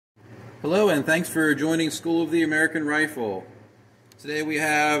Hello and thanks for joining School of the American Rifle. Today we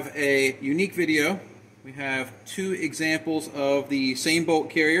have a unique video. We have two examples of the same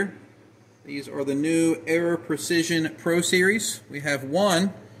bolt carrier. These are the new Aero Precision Pro Series. We have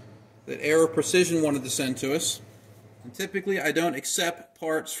one that Aero Precision wanted to send to us. And typically I don't accept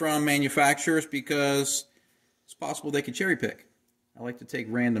parts from manufacturers because it's possible they could cherry pick. I like to take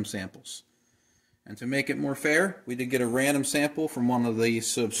random samples. And to make it more fair, we did get a random sample from one of the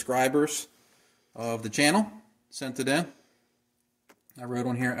subscribers of the channel, sent it in. I wrote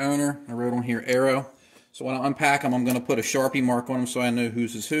on here owner, I wrote on here Aero. So when I unpack them, I'm going to put a Sharpie mark on them so I know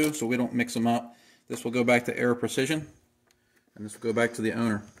whose is who, so we don't mix them up. This will go back to Aero Precision, and this will go back to the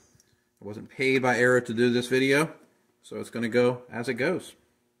owner. I wasn't paid by Aero to do this video, so it's going to go as it goes.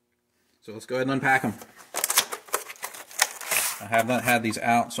 So let's go ahead and unpack them. I have not had these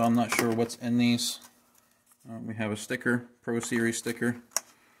out, so I'm not sure what's in these. We have a sticker, Pro Series sticker.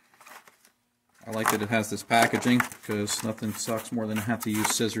 I like that it has this packaging because nothing sucks more than to have to use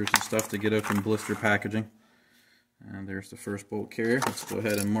scissors and stuff to get open blister packaging. And there's the first bolt carrier. Let's go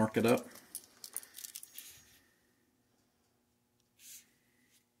ahead and mark it up.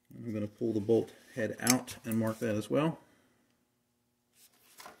 I'm going to pull the bolt head out and mark that as well.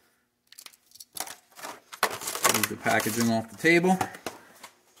 Move the packaging off the table,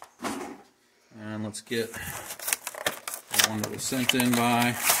 and let's get the one that was sent in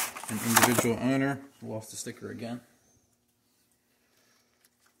by an individual owner. Lost the sticker again.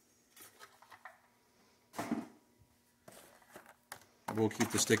 We'll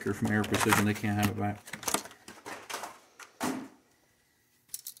keep the sticker from Aero Precision, they can't have it back.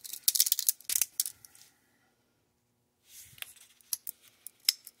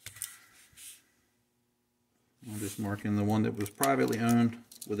 I'm just marking the one that was privately owned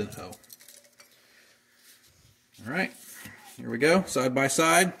with an O. Alright, here we go, side by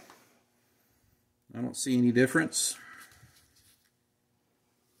side. I don't see any difference.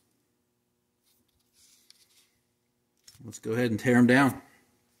 Let's go ahead and tear them down.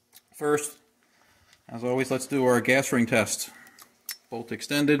 First, as always, let's do our gas ring test. Bolt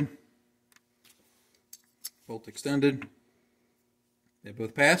extended. Bolt extended. They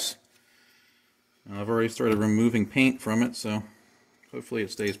both pass. And I've already started removing paint from it, so hopefully it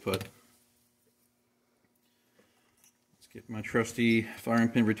stays put. Let's get my trusty firing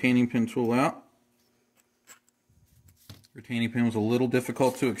pin retaining pin tool out. Retaining pin was a little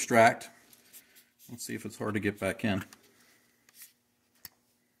difficult to extract. Let's see if it's hard to get back in.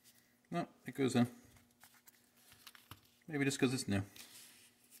 No, it goes in. Maybe just because it's new.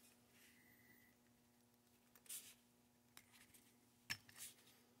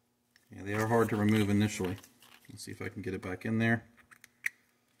 Yeah, they are hard to remove initially. Let's see if I can get it back in there.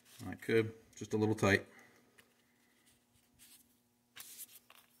 I could, just a little tight.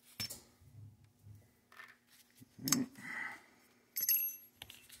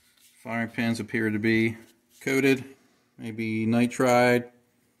 Firing pins appear to be coated, maybe nitride,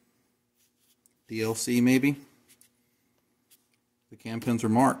 DLC maybe. The cam pins are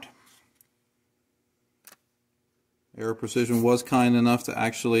marked. Aero Precision was kind enough to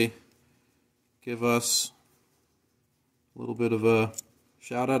actually give us a little bit of a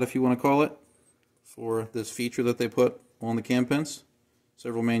shout out, if you want to call it, for this feature that they put on the cam pins.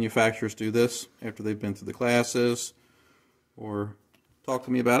 Several manufacturers do this after they've been through the classes or talk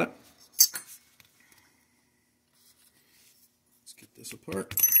to me about it. Let's get this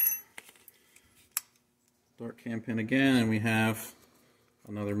apart. Dark cam pin again, and we have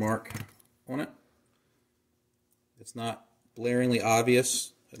another mark on it. It's not blaringly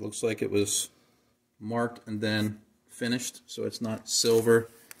obvious. It looks like it was marked and then finished, so it's not silver.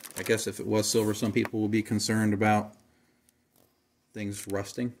 I guess if it was silver, some people would be concerned about things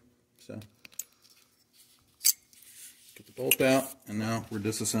rusting. So get the bolt out, and now we're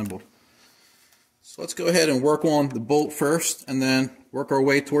disassembled. So let's go ahead and work on the bolt first and then work our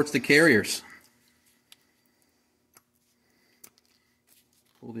way towards the carriers.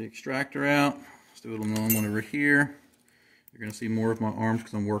 Pull the extractor out. Let's do it on the one over here. You're going to see more of my arms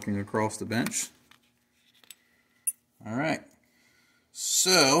because I'm working across the bench. Alright,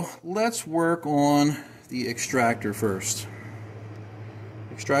 so let's work on the extractor first.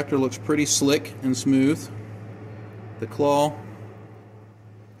 Extractor looks pretty slick and smooth. The claw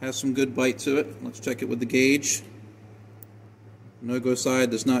has some good bite to it. Let's check it with the gauge. No go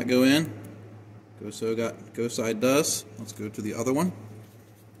side does not go in. Go side does. Let's go to the other one.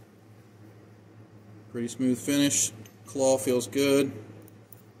 Pretty smooth finish. Claw feels good.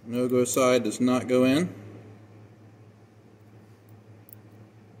 No go side does not go in.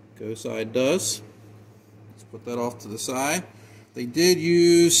 Go side does. Let's put that off to the side. They did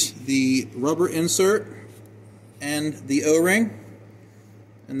use the rubber insert and the O-ring,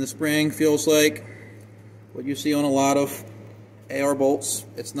 and the spring feels like what you see on a lot of AR bolts.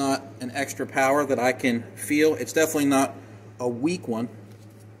 It's not an extra power that I can feel. It's definitely not a weak one.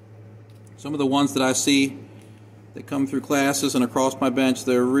 Some of the ones that I see that come through classes and across my bench,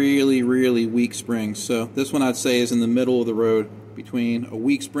 they're really, really weak springs. So this one I'd say is in the middle of the road between a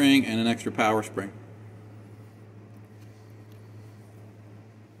weak spring and an extra power spring.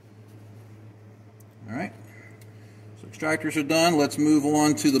 Alright, so extractors are done. Let's move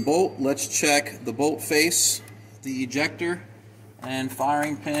on to the bolt. Let's check the bolt face, the ejector, and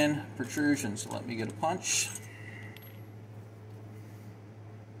firing pin protrusion. So let me get a punch.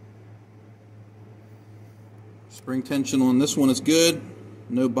 Spring tension on this one is good.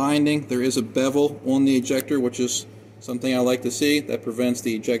 No binding. There is a bevel on the ejector, which is something I like to see. That prevents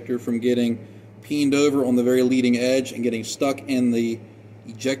the ejector from getting peened over on the very leading edge and getting stuck in the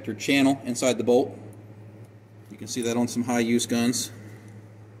ejector channel inside the bolt. You can see that on some high use guns.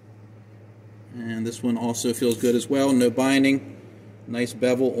 And this one also feels good as well. No binding. Nice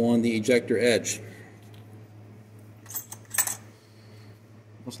bevel on the ejector edge.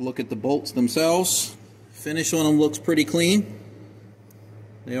 Let's look at the bolts themselves. Finish on them looks pretty clean.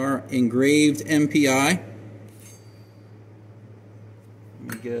 They are engraved MPI. Let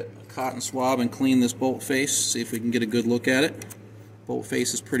me get a cotton swab and clean this bolt face, see if we can get a good look at it. Bolt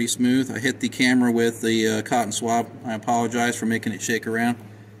face is pretty smooth. I hit the camera with the cotton swab. I apologize for making it shake around.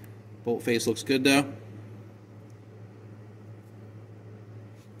 Bolt face looks good though.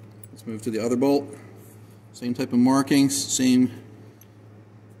 Let's move to the other bolt. Same type of markings, same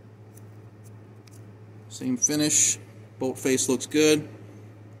finish. Bolt face looks good.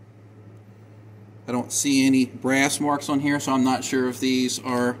 I don't see any brass marks on here, so I'm not sure if these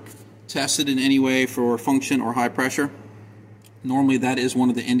are tested in any way for function or high pressure. Normally that is one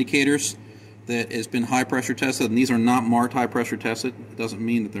of the indicators that has been high pressure tested, and these are not marked high pressure tested. It doesn't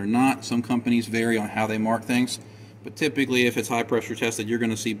mean that they're not. Some companies vary on how they mark things, but typically if it's high pressure tested, you're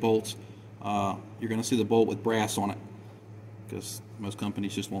going to see bolts, you're going to see the bolt with brass on it, because most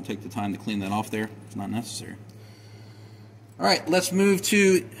companies just won't take the time to clean that off there. It's not necessary. Alright, let's move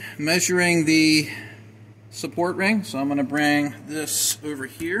to measuring the support ring. So I'm going to bring this over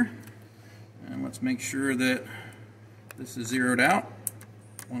here, and let's make sure that this is zeroed out.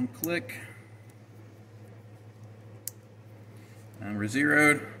 One click, and we're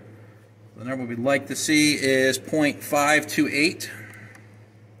zeroed. The number we'd like to see is 0.528.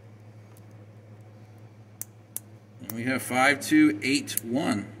 We have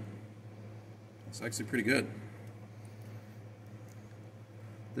 5281. That's actually pretty good.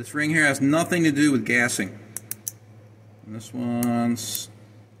 This ring here has nothing to do with gassing. And this one's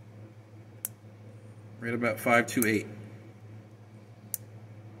right about 528.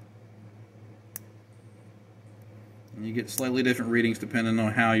 And you get slightly different readings depending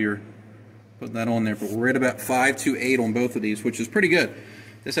on how you're putting that on there, but we're at about 528 on both of these, which is pretty good.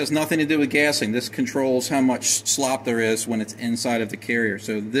 This has nothing to do with gassing. This controls how much slop there is when it's inside of the carrier.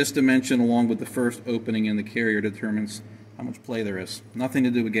 So this dimension, along with the first opening in the carrier, determines how much play there is. Nothing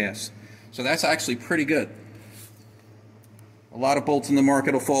to do with gas. So that's actually pretty good. A lot of bolts in the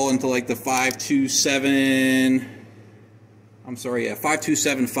market will fall into like the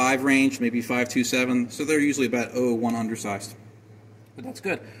 5275 range, maybe 527. So they're usually about 0.01 undersized. But that's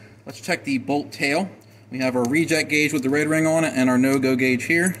good. Let's check the bolt tail. We have our reject gauge with the red ring on it and our no-go gauge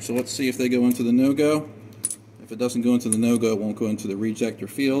here. So let's see if they go into the no-go. If it doesn't go into the no-go, it won't go into the rejector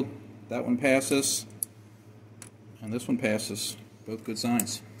field. That one passes, and this one passes. Both good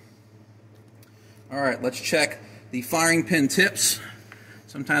signs. Alright, let's check the firing pin tips.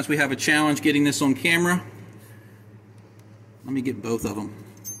 Sometimes we have a challenge getting this on camera. Let me get both of them.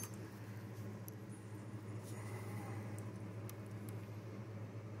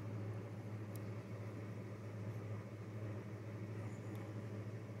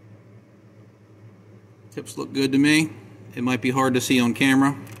 Tips look good to me. It might be hard to see on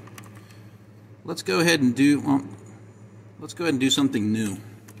camera. Let's go ahead and do something new.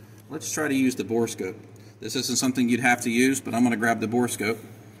 Let's try to use the bore scope. This isn't something you'd have to use, but I'm going to grab the bore scope.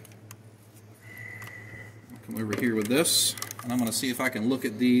 Come over here with this, and I'm going to see if I can look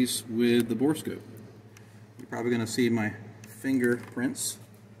at these with the bore scope. You're probably going to see my fingerprints.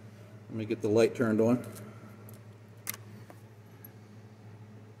 Let me get the light turned on.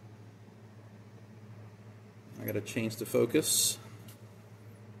 I got to change the focus.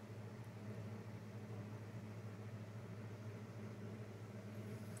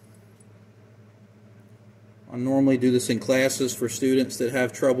 I normally do this in classes for students that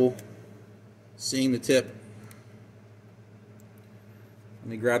have trouble seeing the tip.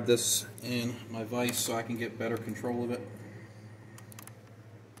 me grab this in my vise so I can get better control of it.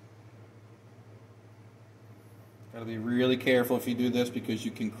 Got to be really careful if you do this because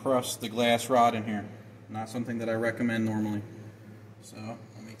you can crush the glass rod in here. Not something that I recommend normally. So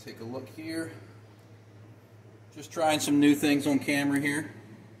let me take a look here. Just trying some new things on camera here.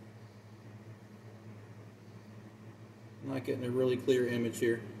 I'm not getting a really clear image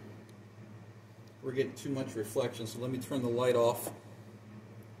here. We're getting too much reflection, so let me turn the light off.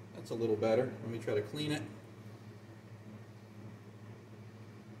 That's a little better. Let me try to clean it.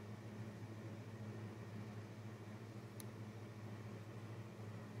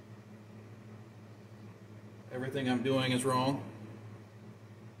 Everything I'm doing is wrong.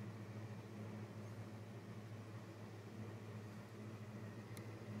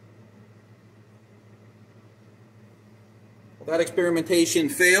 Well, that experimentation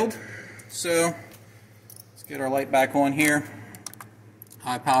failed, so let's get our light back on here.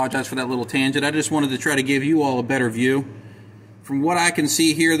 I apologize for that little tangent. I just wanted to try to give you all a better view. From what I can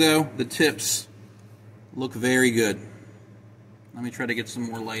see here, though, the tips look very good. Let me try to get some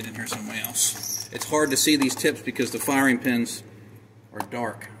more light in here somewhere else. It's hard to see these tips because the firing pins are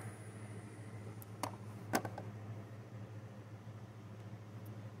dark.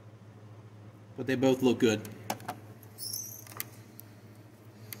 But they both look good.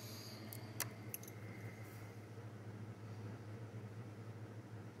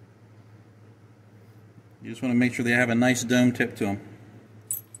 You just want to make sure they have a nice dome tip to them.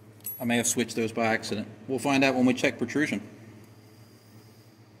 I may have switched those by accident. We'll find out when we check protrusion.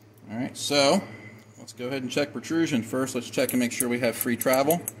 Alright, so let's go ahead and check protrusion. First, let's check and make sure we have free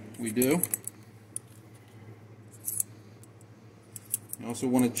travel. We do. You also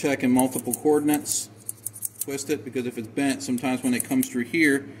want to check in multiple coordinates. Twist it, because if it's bent, sometimes when it comes through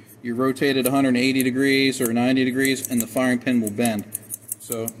here, you rotate it 180 degrees or 90 degrees and the firing pin will bend.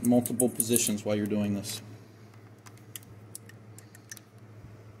 So multiple positions while you're doing this.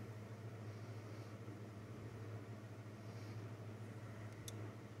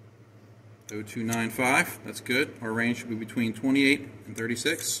 0295, that's good. Our range should be between 28 and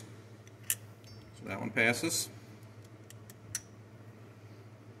 36. So that one passes.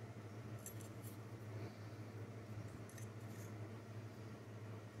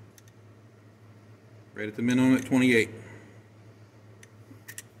 Right at the minimum at 28.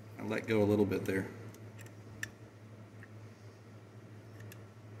 I let go a little bit there.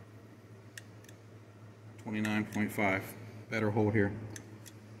 $29.5. Better hold here.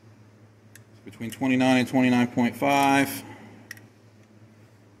 Between 29 and 29.5.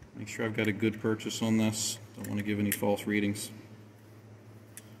 Make sure I've got a good purchase on this. Don't want to give any false readings.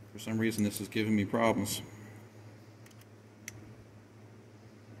 For some reason this is giving me problems.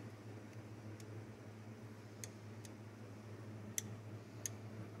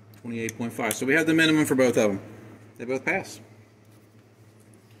 $28.5. So we have the minimum for both of them. They both pass.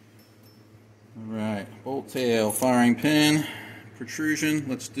 Alright, bolt tail, firing pin, protrusion.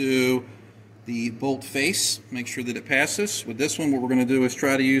 Let's do the bolt face, make sure that it passes. With this one, what we're going to do is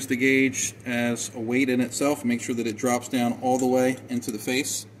try to use the gauge as a weight in itself, make sure that it drops down all the way into the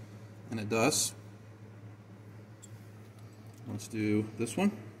face, and it does. Let's do this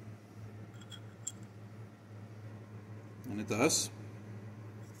one, and it does.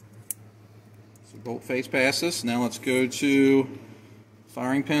 So bolt face passes. Now let's go to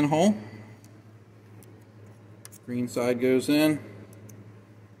firing pin hole. Green side goes in.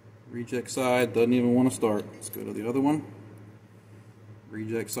 Reject side doesn't even want to start. Let's go to the other one.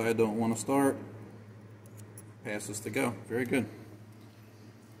 Reject side don't want to start. Passes to go. Very good.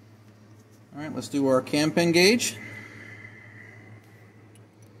 Alright, let's do our cam pin gauge.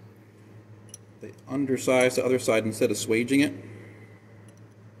 They undersize the other side instead of swaging it.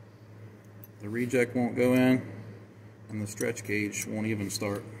 The reject won't go in, and the stretch gauge won't even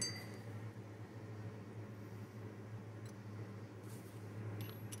start.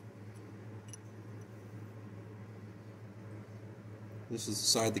 This is the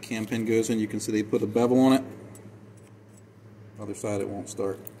side the cam pin goes in. You can see they put a bevel on it. Other side it won't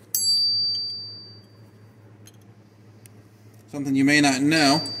start. Something you may not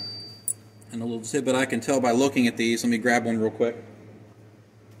know, and a little tidbit I can tell by looking at these. Let me grab one real quick.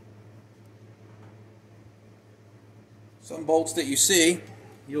 Some bolts that you see,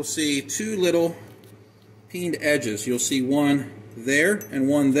 you'll see two little peened edges. You'll see one there and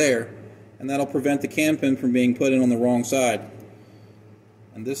one there, and that'll prevent the cam pin from being put in on the wrong side.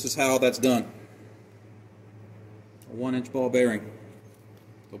 And this is how that's done. A 1-inch ball bearing.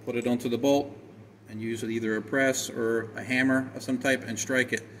 They'll put it onto the bolt and use either a press or a hammer of some type and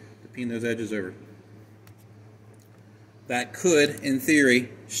strike it to peen those edges over. that could, in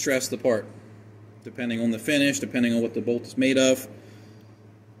theory, stress the part. Depending on the finish, depending on what the bolt is made of.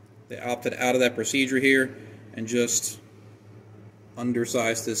 They opted out of that procedure here and just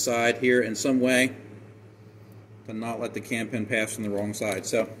undersized this side here in some way to not let the cam pin pass from the wrong side.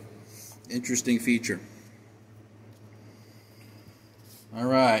 So, interesting feature.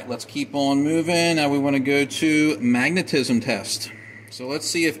 Alright, let's keep on moving. Now we want to go to magnetism test. So let's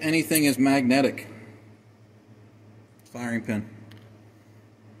see if anything is magnetic. Firing pin.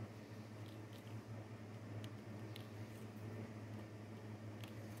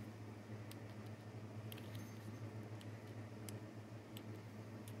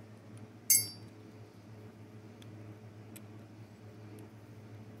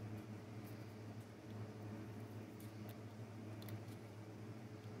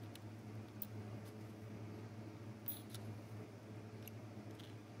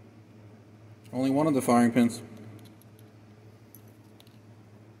 Only one of the firing pins.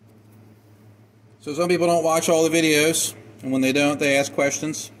 So some people don't watch all the videos, and when they don't, they ask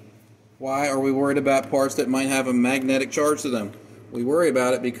questions. Why are we worried about parts that might have a magnetic charge to them? We worry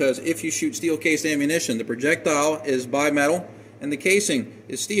about it because if you shoot steel-cased ammunition, the projectile is bimetal and the casing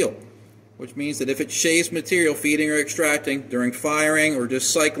is steel, which means that if it shaves material feeding or extracting during firing or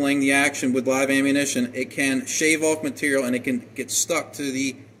just cycling the action with live ammunition, it can shave off material and it can get stuck to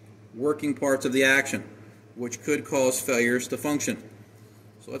the working parts of the action, which could cause failures to function.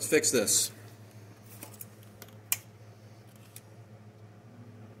 So let's fix this.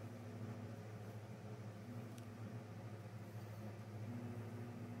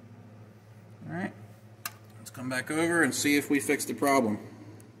 Alright, let's come back over and see if we fixed the problem.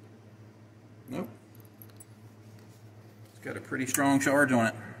 Nope. It's got a pretty strong charge on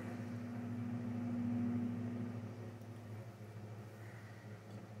it.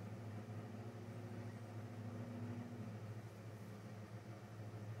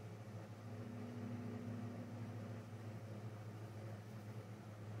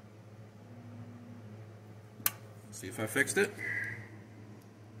 See if I fixed it.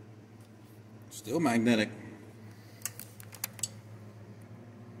 Still magnetic.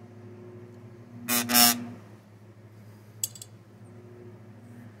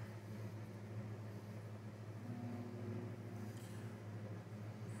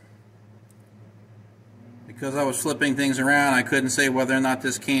 Because I was flipping things around, I couldn't say whether or not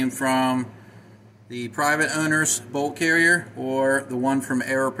this came from the private owner's bolt carrier or the one from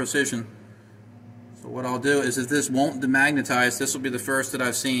Aero Precision. So what I'll do is, if this won't demagnetize, this will be the first that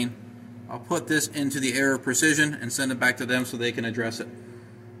I've seen, I'll put this into the Aero Precision and send it back to them so they can address it.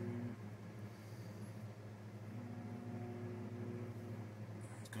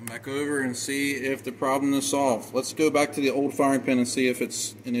 Let's come back over and see if the problem is solved. Let's go back to the old firing pin and see if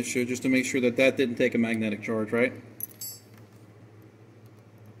it's an issue, just to make sure that that didn't take a magnetic charge, right?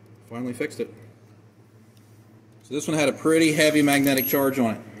 Finally fixed it. So this one had a pretty heavy magnetic charge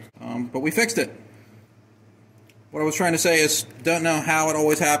on it, but we fixed it. What I was trying to say is, don't know how it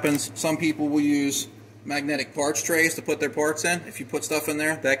always happens. Some people will use magnetic parts trays to put their parts in. If you put stuff in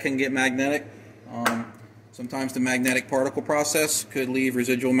there, that can get magnetic. Sometimes the magnetic particle process could leave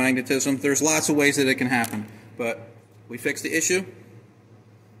residual magnetism. There's lots of ways that it can happen, but we fixed the issue.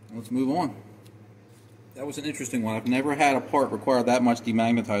 Let's move on. That was an interesting one. I've never had a part require that much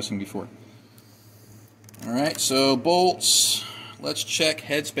demagnetizing before. Alright, so bolts. Let's check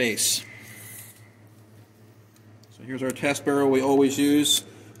headspace. So here's our test barrel we always use.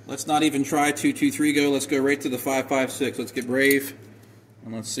 Let's not even try 223 go. Let's go right to the 556. Let's get brave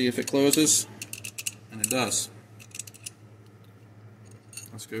and let's see if it closes. And it does.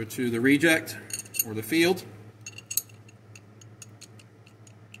 Let's go to the reject or the field.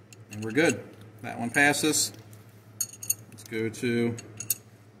 And we're good. That one passes. Let's go to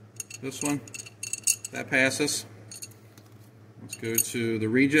this one. That passes. Let's go to the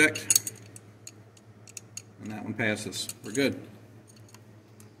reject. And that one passes. We're good.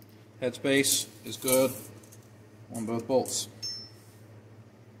 Headspace is good on both bolts.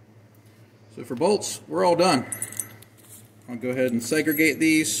 So for bolts, we're all done. I'll go ahead and segregate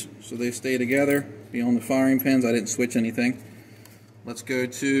these so they stay together beyond the firing pins. I didn't switch anything. Let's go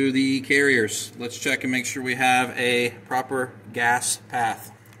to the carriers. Let's check and make sure we have a proper gas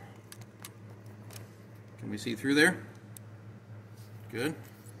path. Can we see through there? Good.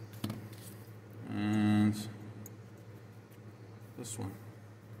 And this one.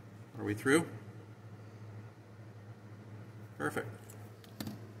 Are we through? Perfect.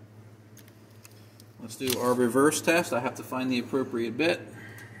 Let's do our reverse test. I have to find the appropriate bit.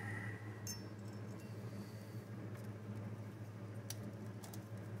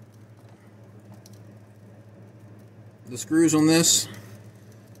 The screws on this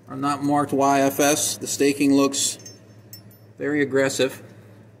are not marked YFS. The staking looks very aggressive,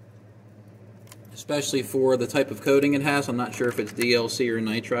 especially for the type of coating it has. I'm not sure if it's DLC or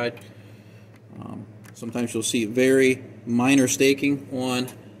nitride. Sometimes you'll see very minor staking on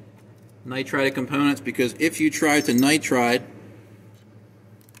nitrided components, because if you try to nitride,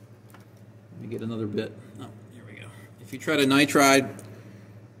 let me get another bit. Oh, here we go. If you try to nitride,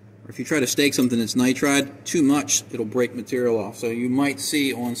 or if you try to stake something that's nitride too much, it'll break material off. So you might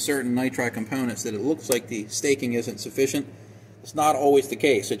see on certain nitride components that it looks like the staking isn't sufficient. It's not always the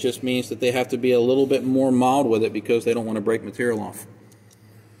case. It just means that they have to be a little bit more mild with it because they don't want to break material off.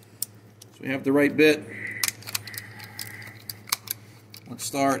 So we have the right bit. Let's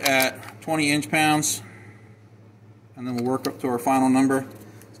start at 20 inch-pounds, and then we'll work up to our final number.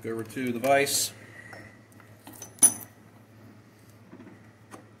 Let's go over to the vise.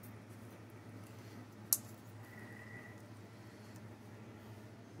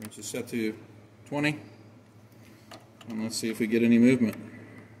 Which is set to 20. And let's see if we get any movement.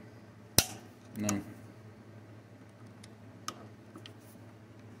 No.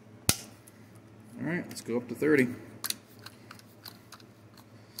 Alright, let's go up to 30.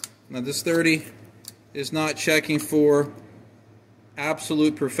 Now this 30 is not checking for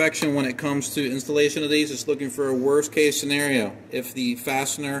absolute perfection when it comes to installation of these. It's looking for a worst case scenario. If the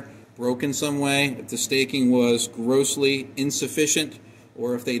fastener broke in some way, if the staking was grossly insufficient,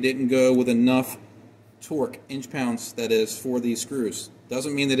 or if they didn't go with enough torque, inch-pounds that is, for these screws.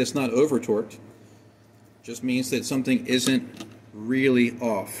 Doesn't mean that it's not over-torqued. Just means that something isn't really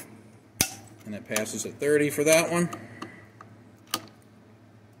off. And it passes at 30 for that one.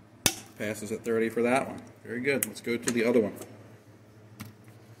 Passes at 30 for that one. Very good. Let's go to the other one.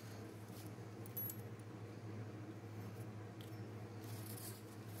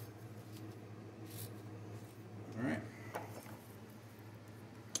 All right.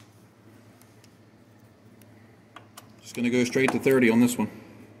 Just going to go straight to 30 on this one.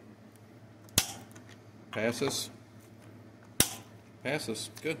 Passes. Passes.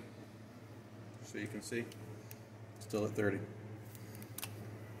 Good. So you can see, still at 30.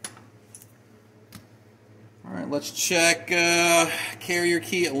 All right, let's check carrier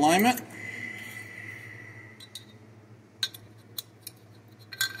key alignment.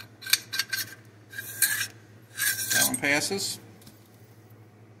 That one passes.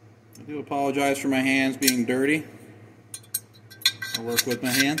 I do apologize for my hands being dirty. I'll work with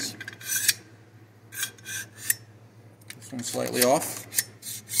my hands. This one's slightly off.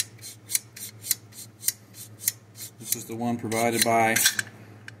 This is the one provided by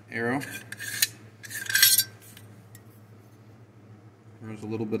Aero. There's a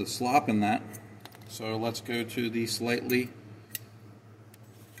little bit of slop in that. So let's go to the slightly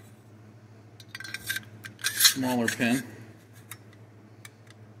smaller pin.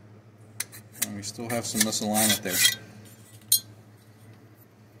 And we still have some misalignment there.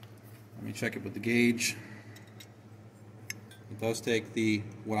 Let me check it with the gauge. It does take the,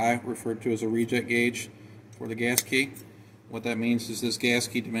 what I refer to as a reject gauge for the gas key. What that means is this gas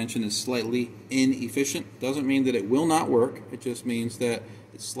key dimension is slightly inefficient. Doesn't mean that it will not work. It just means that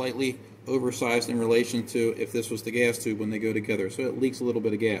it's slightly oversized in relation to if this was the gas tube when they go together. So it leaks a little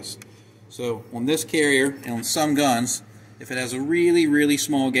bit of gas. So on this carrier and on some guns, if it has a really, really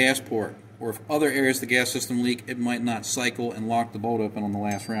small gas port, or if other areas of the gas system leak, it might not cycle and lock the bolt open on the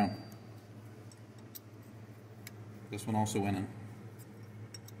last round. This one also went in.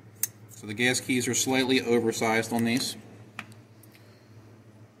 So the gas keys are slightly oversized on these.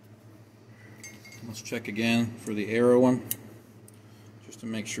 Let's check again for the Aero one, just to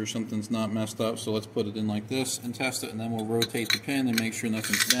make sure something's not messed up. So let's put it in like this and test it, and then we'll rotate the pin and make sure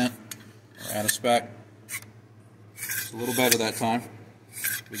nothing's bent or out of spec. It's a little better that time.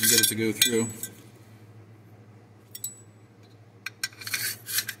 We can get it to go through.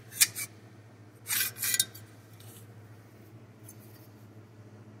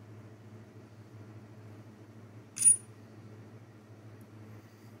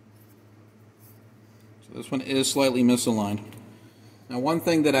 This one is slightly misaligned. Now one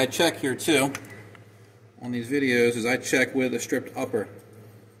thing that I check here too on these videos is I check with a stripped upper.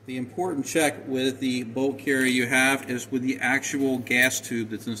 The important check with the bolt carrier you have is with the actual gas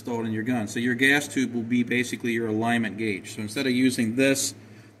tube that's installed in your gun. So your gas tube will be basically your alignment gauge. So instead of using this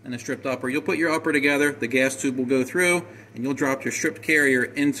and a stripped upper, you'll put your upper together, the gas tube will go through, and you'll drop your stripped carrier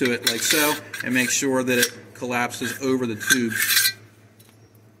into it like so and make sure that it collapses over the tube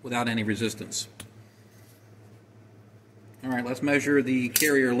without any resistance. Alright, let's measure the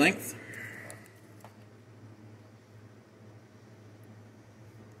carrier length.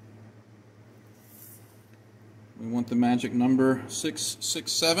 We want the magic number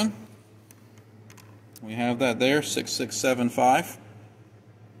 667. We have that there, 6675.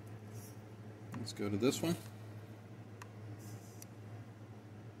 Let's go to this one.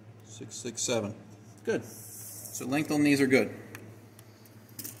 667. Good. So length on these are good.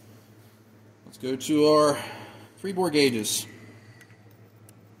 Let's go to our freebore gauges.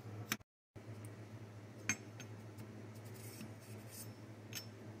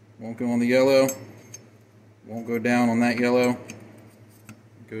 Won't go on the yellow. Won't go down on that yellow.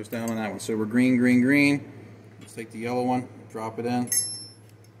 It goes down on that one. So we're green, green, green. Let's take the yellow one, drop it in.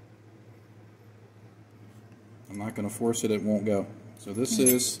 I'm not going to force it, it won't go. So this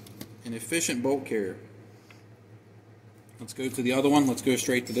is an efficient bolt carrier. Let's go to the other one. Let's go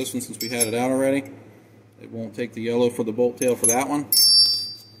straight to this one since we had it out already. It won't take the yellow for the bolt tail for that one.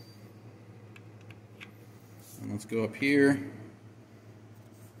 And let's go up here.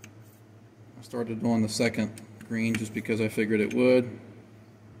 I started on the second green just because I figured it would.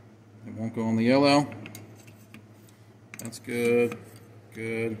 It won't go on the yellow. That's good.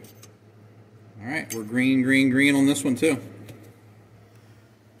 Good. Alright, we're green, green, green on this one too.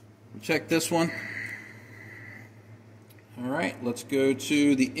 Check this one. Alright, let's go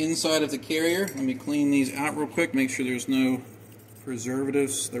to the inside of the carrier. Let me clean these out real quick, make sure there's no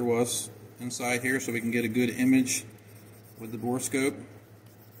preservatives. There was inside here so we can get a good image with the borescope.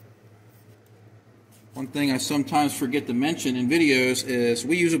 One thing I sometimes forget to mention in videos is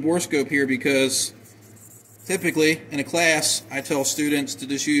we use a borescope here because typically in a class I tell students to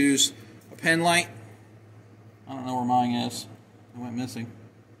just use a pen light. I don't know where mine is. It went missing.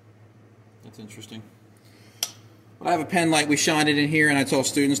 That's interesting. But I have a pen light, we shine it in here, and I tell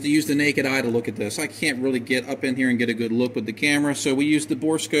students to use the naked eye to look at this. I can't really get up in here and get a good look with the camera, so we use the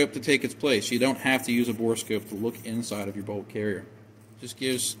borescope to take its place. You don't have to use a borescope to look inside of your bolt carrier. It just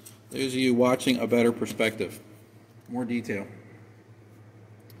gives those of you watching a better perspective, more detail.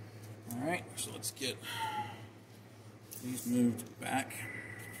 Alright, so let's get these moved back.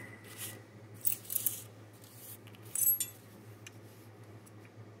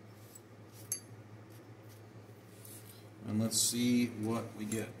 And let's see what we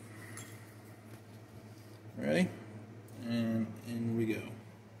get. Ready? And in we go.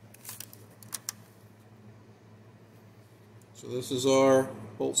 So this is our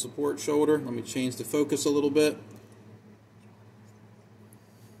bolt support shoulder. Let me change the focus a little bit.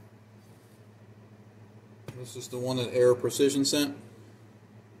 This is the one that Aero Precision sent.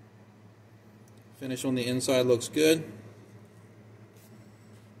 Finish on the inside looks good.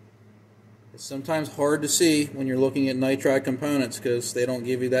 It's sometimes hard to see when you're looking at nitride components because they don't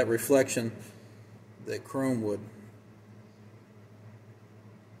give you that reflection that chrome would.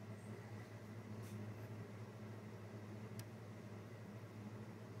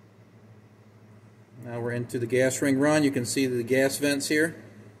 Now we're into the gas ring run. You can see the gas vents here.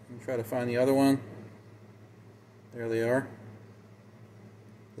 I'll try to find the other one. There they are.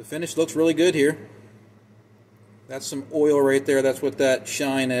 The finish looks really good here. That's some oil right there. That's what that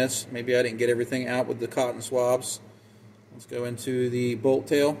shine is. Maybe I didn't get everything out with the cotton swabs. Let's go into the bolt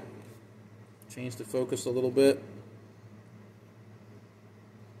tail. Change the focus a little bit.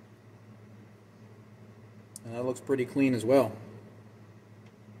 And that looks pretty clean as well.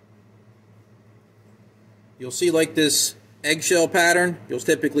 You'll see like this eggshell pattern. You'll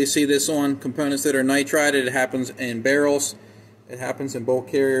typically see this on components that are nitrided. It happens in barrels. It happens in bolt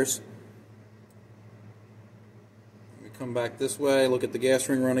carriers. Come back this way, look at the gas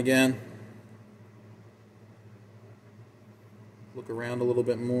ring run again. Look around a little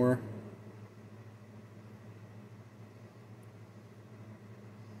bit more.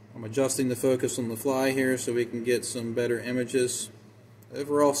 I'm adjusting the focus on the fly here so we can get some better images. The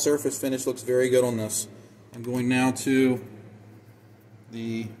overall surface finish looks very good on this. I'm going now to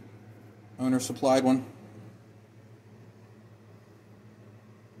the owner supplied one.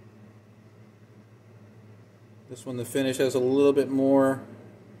 This one, the finish has a little bit more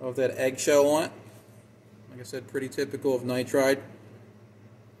of that eggshell on it. Like I said, pretty typical of nitride.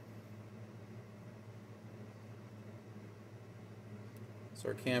 It's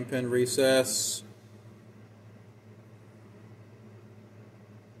our cam pin recess.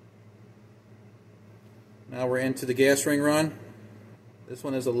 Now we're into the gas ring run. This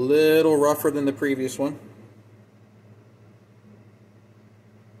one is a little rougher than the previous one.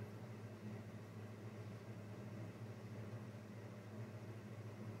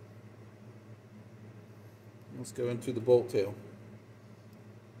 Let's go into the bolt tail.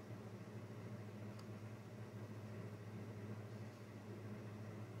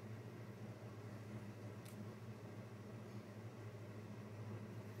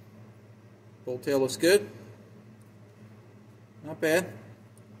 Bolt tail looks good. bad.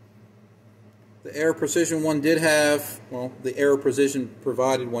 The Aero Precision one did have, well, the Aero Precision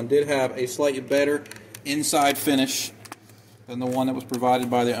provided one did have a slightly better inside finish than the one that was provided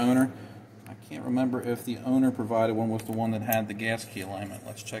by the owner. I can't remember if the owner provided one was the one that had the gas key alignment.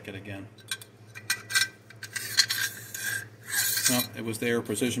 Let's check it again. No, it was the Aero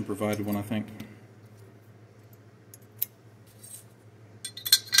Precision provided one, I think.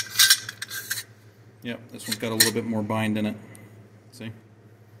 Yep, this one's got a little bit more bind in it. See?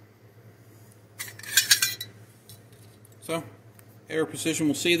 So, Aero Precision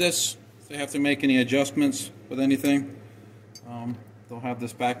will see this. If they have to make any adjustments with anything, they'll have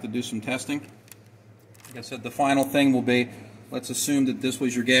this back to do some testing. Like I said, the final thing will be, let's assume that this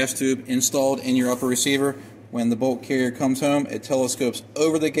was your gas tube installed in your upper receiver. When the bolt carrier comes home, it telescopes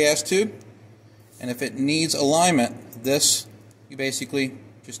over the gas tube, and if it needs alignment, this, you basically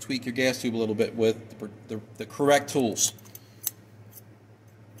just tweak your gas tube a little bit with the correct tools.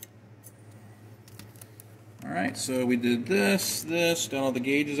 Alright, so we did this, got all the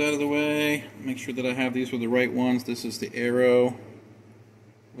gauges out of the way. Make sure that I have these with the right ones. This is the Aero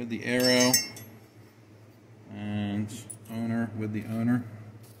with the Aero, and owner with the owner.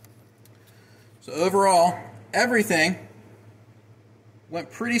 So overall, everything went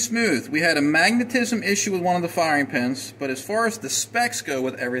pretty smooth. We had a magnetism issue with one of the firing pins, but as far as the specs go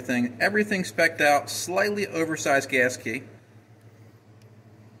with everything, everything spec'd out. Slightly oversized gas key.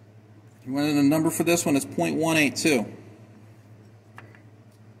 If you wanted a number for this one, it's 0.182.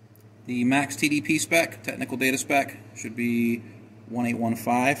 The max TDP spec, technical data spec, should be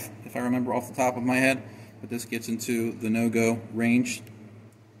 1815, if I remember off the top of my head. But this gets into the no-go range.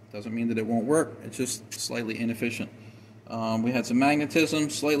 Doesn't mean that it won't work, it's just slightly inefficient. We had some magnetism,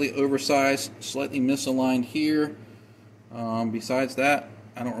 slightly oversized, slightly misaligned here. Besides that,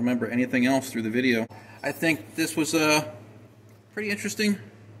 I don't remember anything else through the video. I think this was a pretty interesting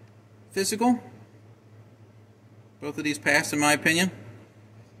physical. Both of these passed in my opinion.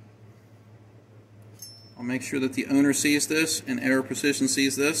 I'll make sure that the owner sees this and Aero Precision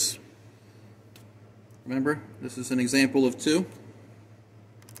sees this. Remember, this is an example of two.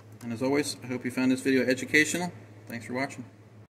 And as always, I hope you found this video educational. Thanks for watching.